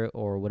guitar player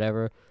or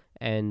whatever,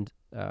 and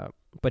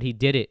but he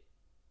did it,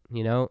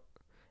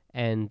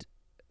 and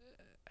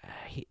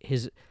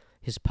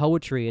his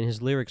poetry and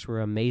his lyrics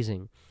were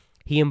amazing.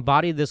 He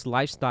embodied this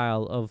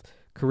lifestyle of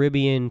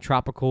Caribbean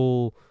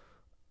tropical.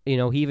 He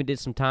even did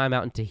some time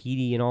out in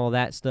Tahiti and all of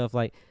that stuff.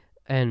 I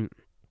think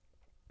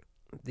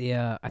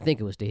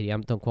it was Tahiti.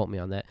 Don't quote me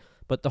on that.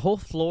 But the whole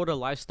Florida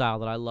lifestyle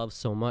that I love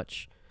so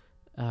much,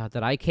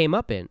 that I came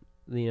up in.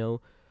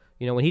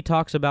 When he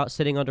talks about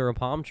sitting under a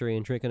palm tree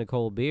and drinking a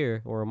cold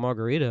beer or a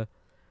margarita,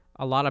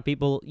 a lot of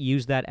people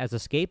use that as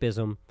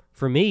escapism.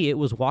 For me, it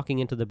was walking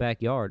into the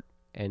backyard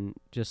and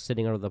just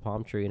sitting under the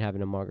palm tree and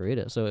having a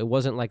margarita. So it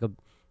wasn't like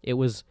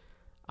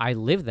I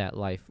lived that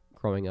life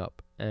growing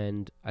up,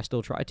 and I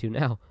still try to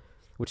now,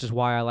 which is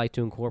why I like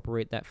to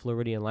incorporate that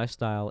Floridian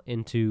lifestyle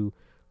into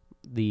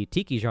the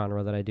Tiki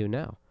genre that I do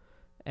now.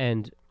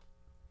 And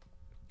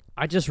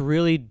I just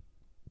really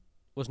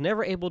was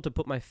never able to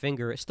put my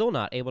finger, still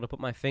not able to put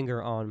my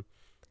finger on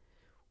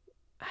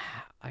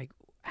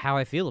how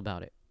I feel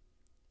about it.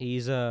 He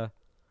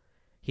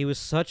was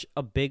such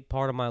a big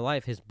part of my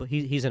life.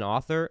 He's an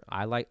author.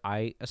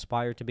 I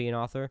aspire to be an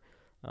author,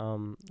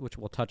 which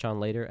we'll touch on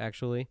later,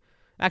 actually.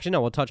 Actually,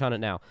 no, we'll touch on it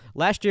now.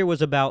 Last year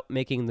was about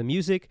making the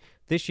music.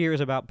 This year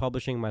is about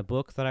publishing my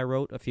book that I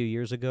wrote a few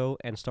years ago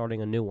and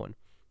starting a new one.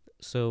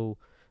 So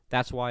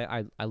that's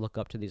why I look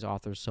up to these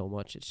authors so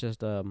much. It's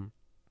just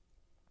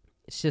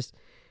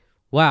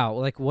wow,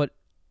 like what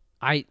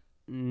I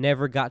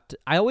never got to,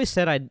 I always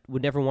said I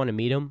would never want to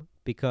meet him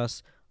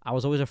because I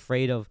was always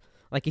afraid of,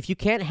 like, if you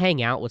can't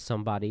hang out with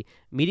somebody,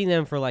 meeting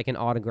them for like an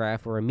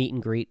autograph or a meet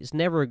and greet is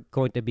never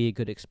going to be a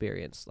good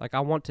experience. Like, I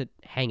want to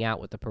hang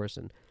out with the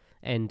person.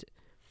 And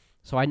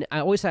so I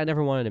always said I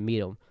never wanted to meet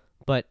him.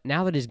 But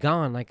now that he's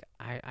gone, like,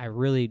 I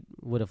really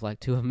would have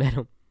liked to have met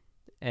him.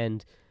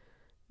 And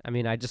I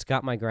mean, I just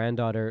got my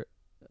granddaughter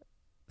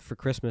for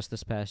Christmas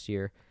this past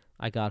year.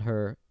 I got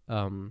her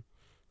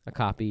a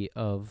copy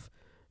of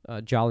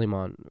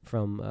Jollymon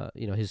from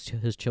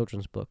his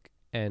children's book,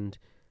 and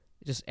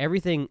just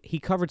everything. He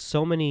covered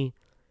so many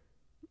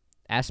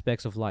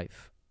aspects of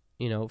life,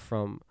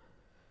 from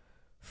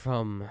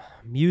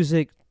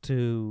music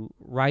to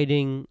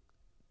writing,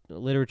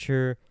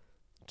 literature,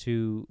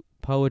 to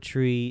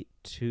poetry,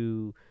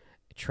 to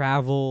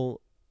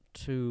travel,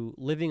 to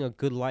living a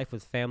good life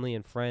with family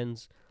and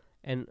friends,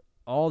 and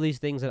all these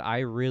things that I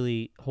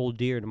really hold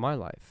dear to my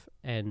life.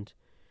 And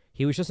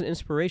he was just an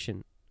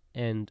inspiration,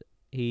 and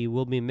he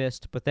will be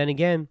missed. But then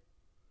again,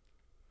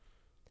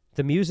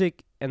 the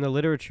music and the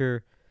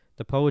literature,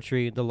 the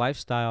poetry, the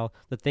lifestyle,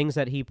 the things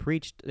that he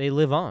preached, they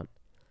live on.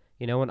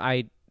 And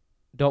I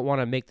don't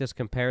want to make this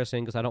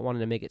comparison because I don't want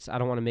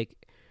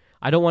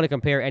to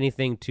compare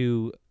anything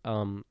to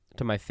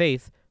my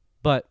faith,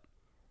 but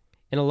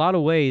in a lot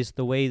of ways,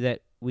 the way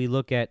that we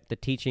look at the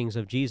teachings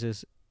of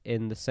Jesus,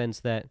 in the sense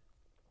that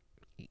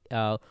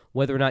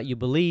whether or not you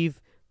believe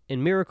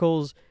in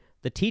miracles,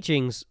 the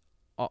teachings,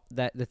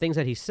 that the things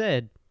that he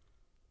said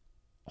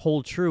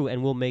hold true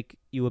and will make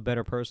you a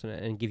better person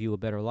and give you a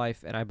better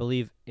life. And I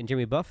believe in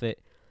Jimmy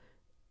Buffett,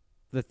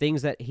 the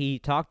things that he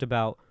talked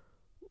about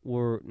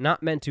were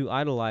not meant to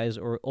idolize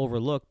or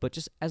overlook, but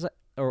just as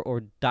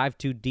or dive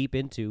too deep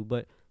into,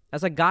 but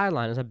as a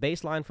guideline, as a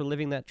baseline for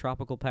living that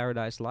tropical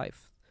paradise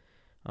life.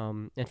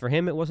 And for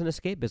him, it wasn't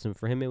escapism.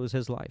 For him, it was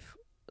his life.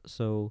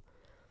 So,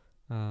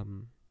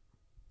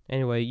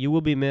 anyway, you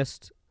will be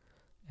missed,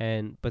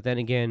 but then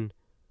again,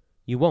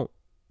 you won't,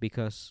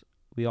 because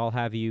we all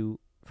have you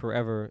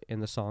forever in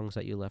the songs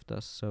that you left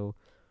us. So,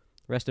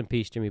 rest in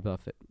peace, Jimmy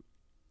Buffett.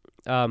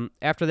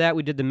 After that,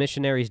 we did the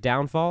Missionary's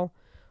Downfall,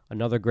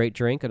 another great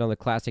drink, another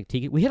classic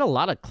tiki. We hit a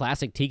lot of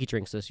classic tiki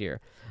drinks this year.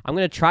 I'm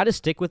going to try to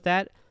stick with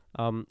that.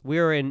 We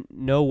are in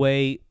no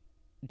way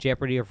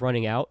jeopardy of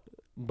running out,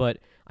 but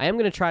I am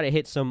going to try to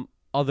hit some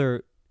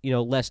other,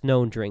 less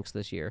known drinks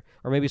this year,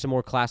 or maybe some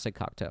more classic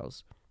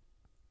cocktails.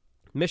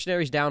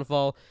 Missionary's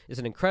Downfall is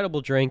an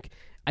incredible drink.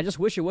 I just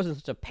wish it wasn't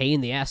such a pain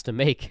in the ass to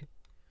make.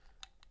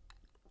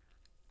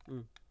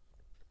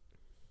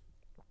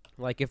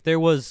 Like, if there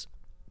was,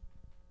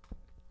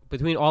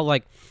 between all,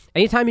 like,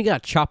 anytime you gotta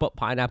chop up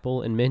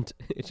pineapple and mint,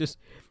 it's just,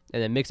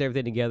 and then mix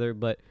everything together,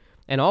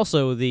 and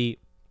also the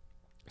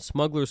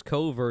Smuggler's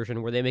Cove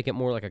version, where they make it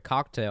more like a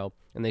cocktail,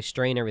 and they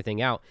strain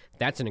everything out,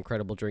 that's an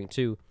incredible drink,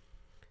 too.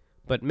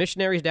 But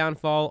Missionary's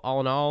Downfall,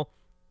 all in all,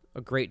 a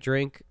great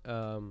drink.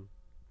 I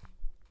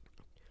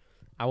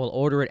will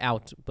order it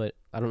out, but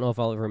I don't know if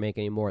I'll ever make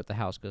any more at the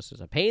house, because it's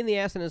a pain in the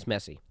ass and it's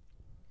messy.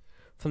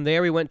 From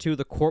there, we went to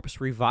the Corpse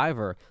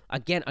Reviver.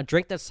 Again, a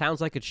drink that sounds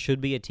like it should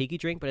be a tiki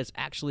drink, but it's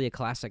actually a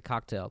classic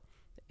cocktail.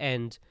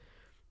 And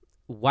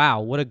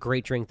wow, what a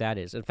great drink that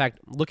is. In fact,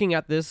 looking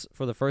at this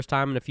for the first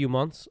time in a few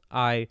months,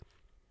 I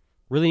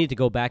really need to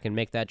go back and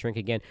make that drink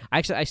again.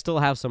 Actually, I still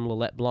have some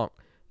Lillet Blanc.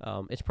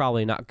 It's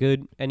probably not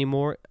good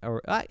anymore.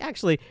 Or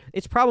actually,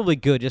 it's probably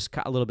good, just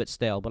a little bit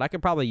stale. But I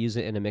could probably use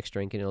it in a mixed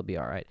drink, and it'll be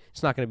all right.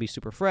 It's not going to be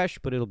super fresh,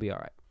 but it'll be all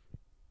right.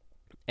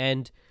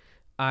 And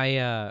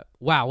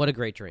wow, what a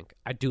great drink.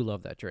 I do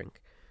love that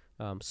drink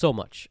so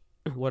much.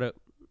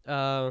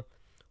 From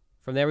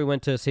there, we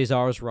went to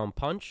Cesar's Rum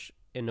Punch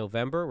in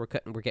November.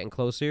 We're getting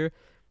close here.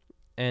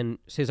 And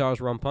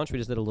Cesar's Rum Punch, we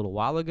just did a little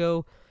while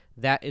ago.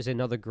 That is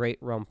another great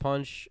rum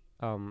punch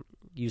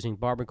using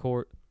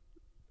Barbancourt.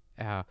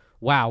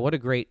 Wow, what a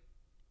great,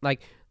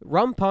 like,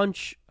 rum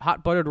punch,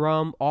 hot buttered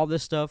rum, all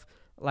this stuff.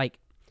 Like,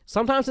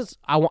 sometimes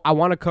I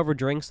want to cover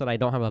drinks that I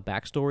don't have a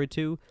backstory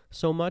to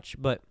so much,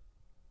 but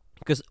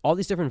because all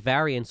these different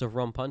variants of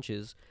rum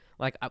punches,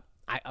 like,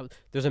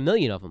 there's a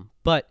million of them,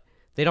 but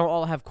they don't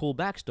all have cool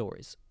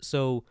backstories.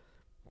 So,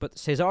 but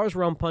Cesar's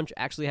Rum Punch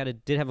actually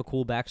did have a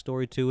cool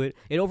backstory to it.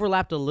 It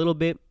overlapped a little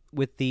bit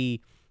with the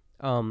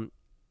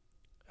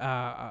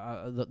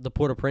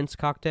Port-au-Prince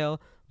cocktail,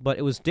 but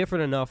it was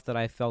different enough that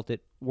I felt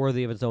it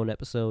worthy of its own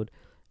episode.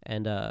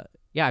 And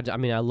yeah, I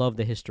mean, I love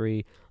the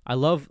history. I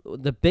love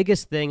the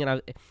biggest thing, and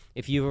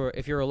if you're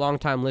a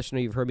long-time listener,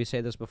 you've heard me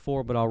say this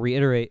before, but I'll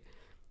reiterate.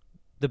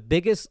 The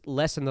biggest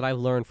lesson that I've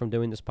learned from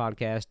doing this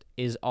podcast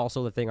is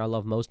also the thing I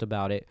love most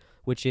about it,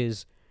 which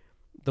is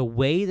the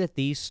way that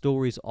these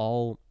stories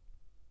all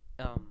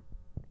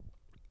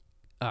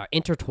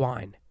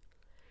intertwine.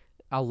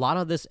 A lot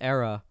of this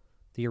era,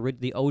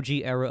 the OG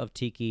era of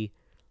Tiki,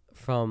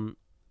 from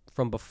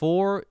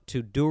before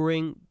to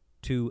during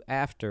to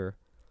after,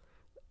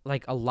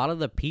 like, a lot of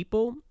the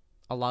people,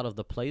 a lot of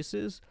the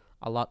places,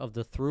 a lot of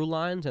the through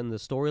lines and the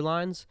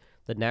storylines,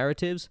 the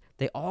narratives,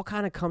 they all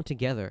kind of come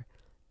together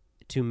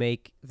to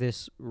make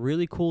this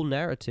really cool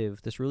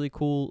narrative, this really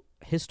cool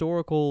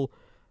historical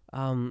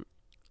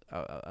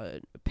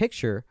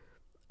picture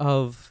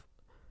of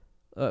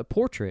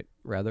portrait,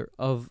 rather,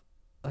 of,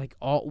 like,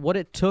 all what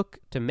it took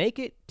to make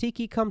it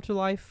Tiki come to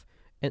life,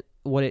 and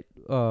what it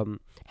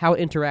how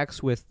it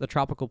interacts with the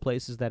tropical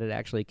places that it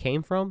actually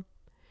came from,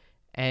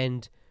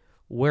 and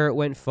where it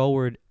went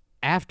forward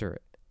after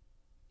it.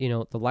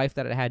 The life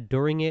that it had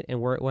during it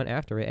and where it went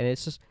after it. And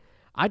it's just,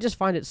 I just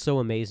find it so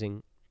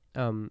amazing.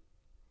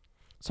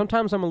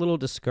 Sometimes I'm a little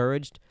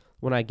discouraged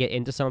when I get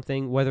into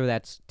something, whether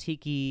that's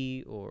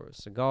Tiki or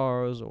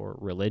cigars or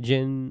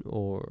religion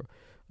or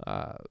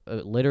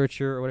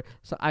literature or whatever.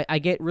 So I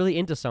get really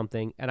into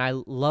something, and I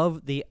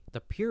love the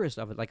purest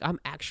of it. Like, I'm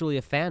actually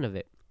a fan of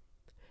it.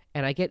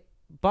 And I get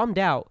bummed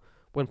out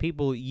when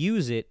people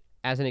use it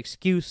as an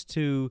excuse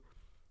to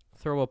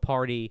throw a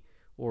party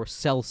or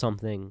sell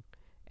something.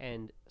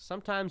 And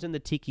sometimes in the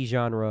Tiki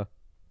genre,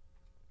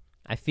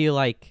 I feel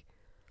like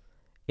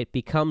it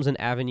becomes an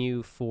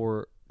avenue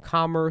for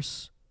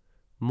commerce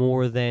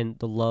more than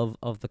the love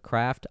of the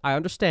craft. I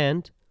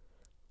understand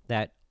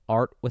that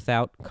art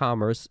without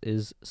commerce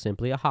is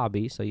simply a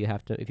hobby, so you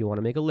have to, if you want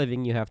to make a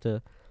living, you have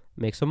to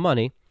make some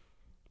money.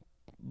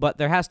 But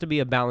there has to be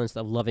a balance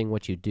of loving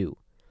what you do.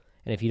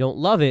 And if you don't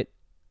love it,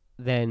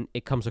 then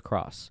it comes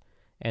across.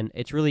 and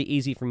it's really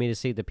easy for me to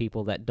see the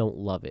people that don't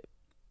love it.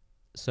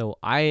 So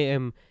I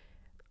am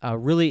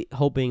really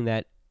hoping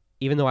that,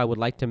 even though I would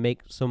like to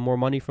make some more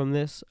money from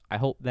this, I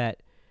hope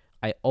that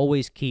I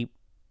always keep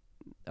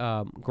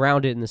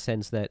grounded in the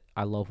sense that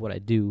I love what I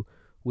do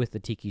with the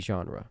tiki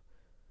genre.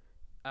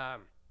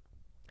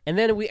 And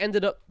then we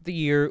ended up the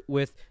year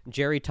with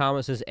Jerry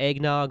Thomas's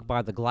Eggnog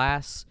by the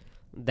Glass.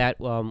 That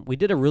we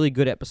did a really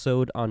good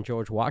episode on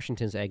George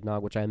Washington's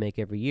eggnog, which I make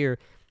every year.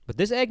 But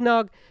this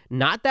eggnog,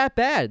 not that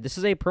bad. This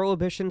is a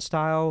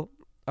Prohibition-style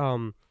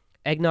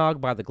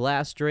eggnog by the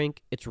Glass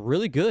drink. It's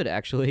really good,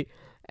 actually.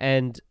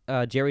 And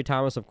Jerry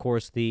Thomas, of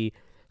course, I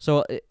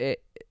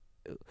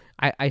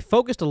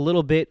focused a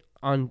little bit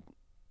on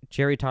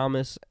Jerry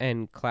Thomas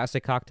and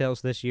classic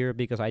cocktails this year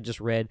because I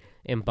just read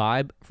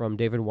Imbibe from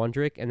David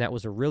Wondrich, and that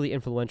was a really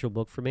influential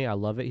book for me. I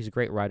love it. He's a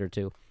great writer,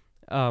 too.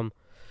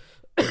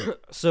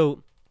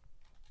 So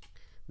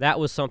that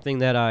was something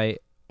that I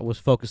was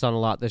focused on a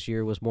lot this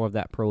year, was more of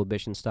that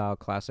Prohibition-style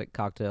classic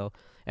cocktail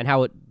and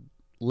how it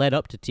led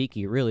up to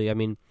Tiki, really. I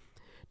mean,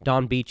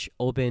 Don Beach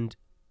opened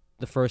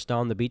the first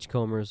Don the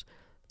Beachcombers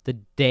the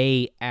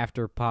day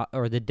after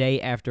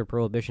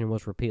Prohibition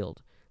was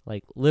repealed,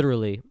 like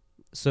literally.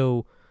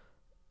 So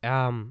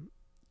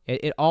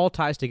it all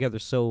ties together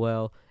so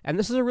well, and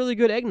this is a really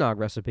good eggnog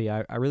recipe.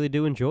 I really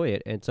do enjoy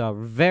it. It's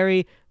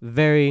very,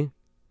 very,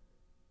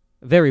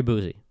 very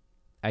boozy.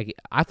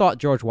 I thought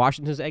George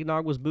Washington's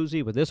eggnog was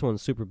boozy, but this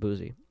one's super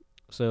boozy.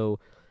 So,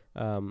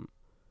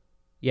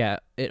 yeah,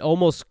 it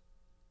almost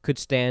could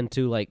stand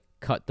to like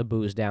cut the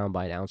booze down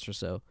by an ounce or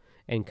so,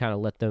 and kind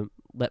of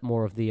let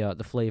more of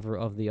the flavor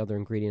of the other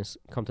ingredients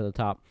come to the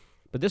top.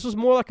 But this was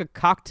more like a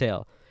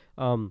cocktail.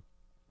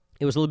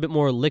 It was a little bit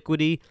more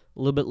liquidy, a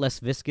little bit less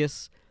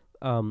viscous.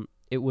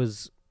 It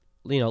was,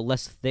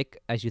 less thick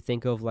as you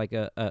think of like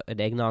an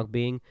eggnog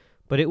being,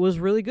 but it was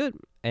really good,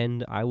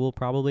 and I will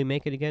probably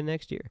make it again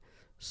next year.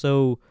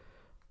 So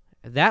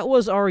that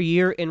was our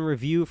year in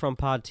review from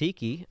Pod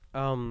Tiki.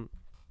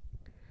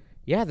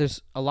 Yeah,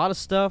 there's a lot of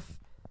stuff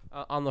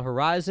on the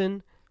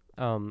horizon.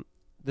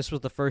 This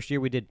was the first year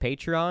we did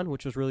Patreon,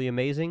 which was really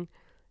amazing,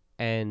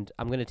 and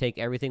I'm going to take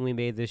everything we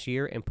made this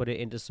year and put it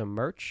into some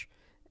merch,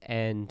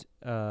 and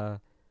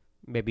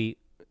maybe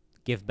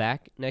give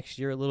back next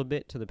year a little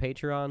bit to the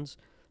Patreons.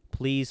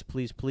 Please,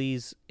 please,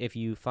 please, if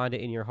you find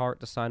it in your heart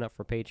to sign up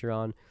for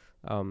Patreon,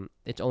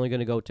 it's only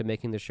going to go to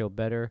making the show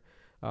better.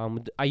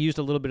 I used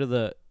a little bit of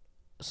the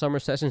Summer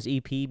Sessions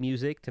EP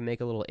music to make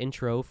a little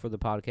intro for the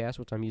podcast,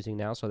 which I'm using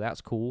now, so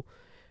that's cool.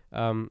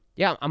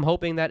 Yeah, I'm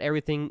hoping that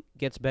everything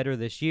gets better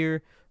this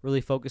year,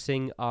 really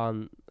focusing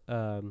on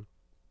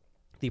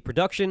the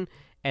production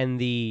and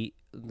the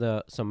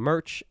some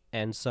merch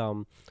and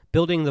some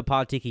building the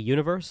Pod Tiki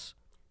universe.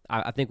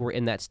 I think we're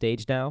in that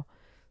stage now.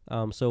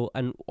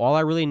 And all I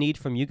really need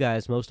from you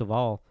guys, most of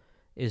all,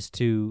 is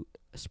to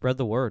spread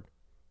the word.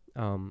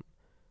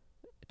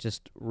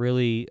 Just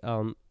really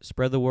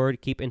spread the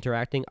word, keep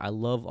interacting. I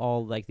love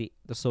all like the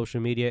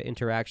social media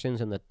interactions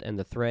and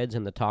the threads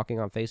and the talking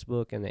on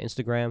Facebook and the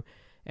Instagram,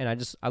 and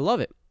I love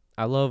it.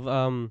 I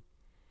love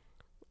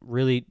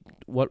really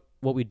what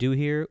we do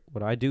here,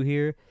 what I do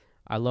here.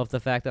 I love the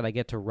fact that I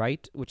get to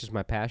write, which is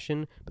my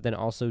passion, but then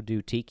also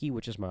do Tiki,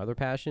 which is my other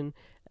passion,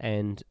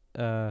 and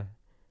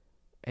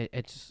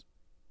it's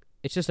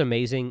just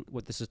amazing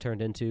what this has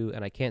turned into,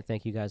 and I can't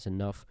thank you guys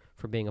enough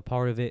for being a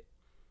part of it.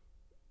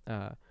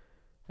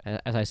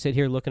 As I sit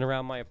here looking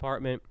around my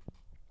apartment,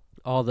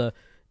 all the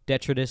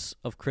detritus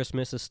of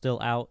Christmas is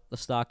still out, the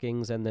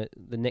stockings and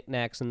the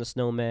knickknacks and the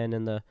snowmen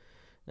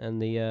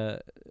and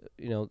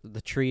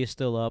the tree is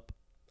still up,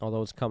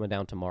 although it's coming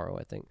down tomorrow,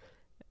 I think.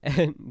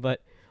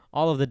 But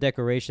all of the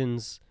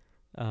decorations,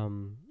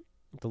 the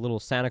little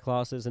Santa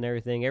Clauses and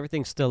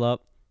everything's still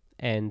up,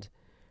 and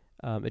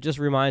it just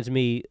reminds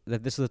me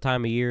that this is the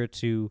time of year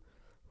to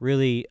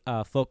really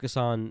focus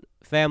on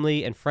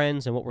family and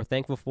friends and what we're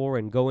thankful for,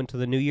 and go into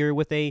the new year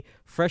with a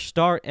fresh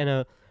start and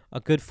a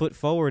good foot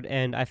forward.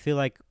 And I feel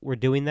like we're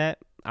doing that.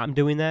 I'm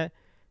doing that.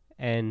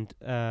 And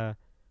as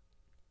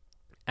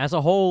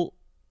a whole,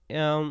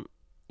 our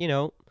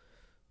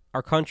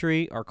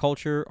country, our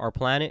culture, our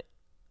planet,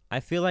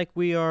 I feel like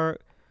we are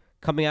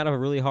coming out of a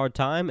really hard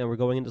time, and we're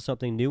going into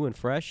something new and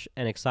fresh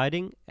and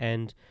exciting.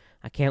 And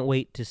I can't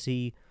wait to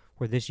see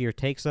where this year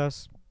takes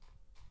us.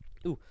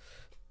 Ooh.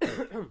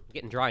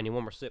 Getting dry. I need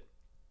one more sip.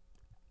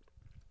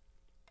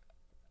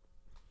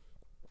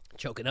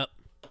 Choking up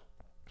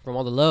from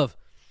all the love.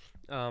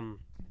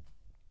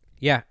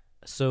 Yeah.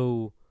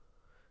 So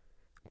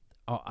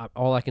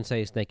all I can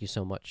say is thank you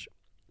so much.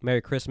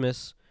 Merry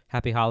Christmas.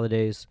 Happy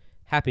holidays.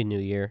 Happy New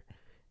Year.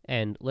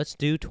 And let's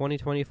do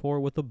 2024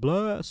 with a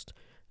blast.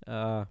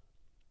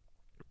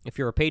 If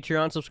you're a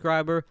Patreon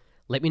subscriber,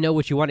 let me know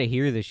what you want to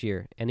hear this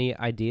year. Any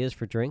ideas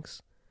for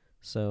drinks?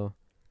 So,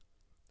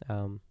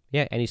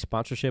 yeah, any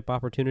sponsorship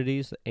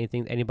opportunities,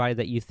 anybody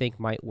that you think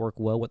might work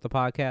well with the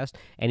podcast,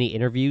 any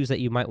interviews that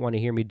you might want to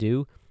hear me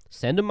do,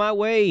 send them my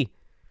way,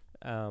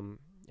 and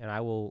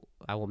I will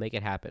make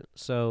it happen.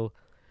 So,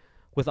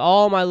 with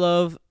all my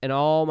love and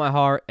all my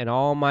heart and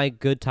all my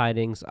good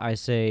tidings, I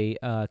say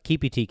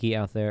keep it tiki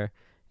out there,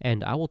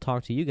 and I will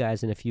talk to you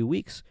guys in a few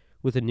weeks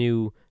with a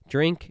new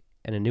drink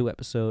and a new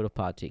episode of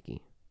Pod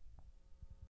Tiki.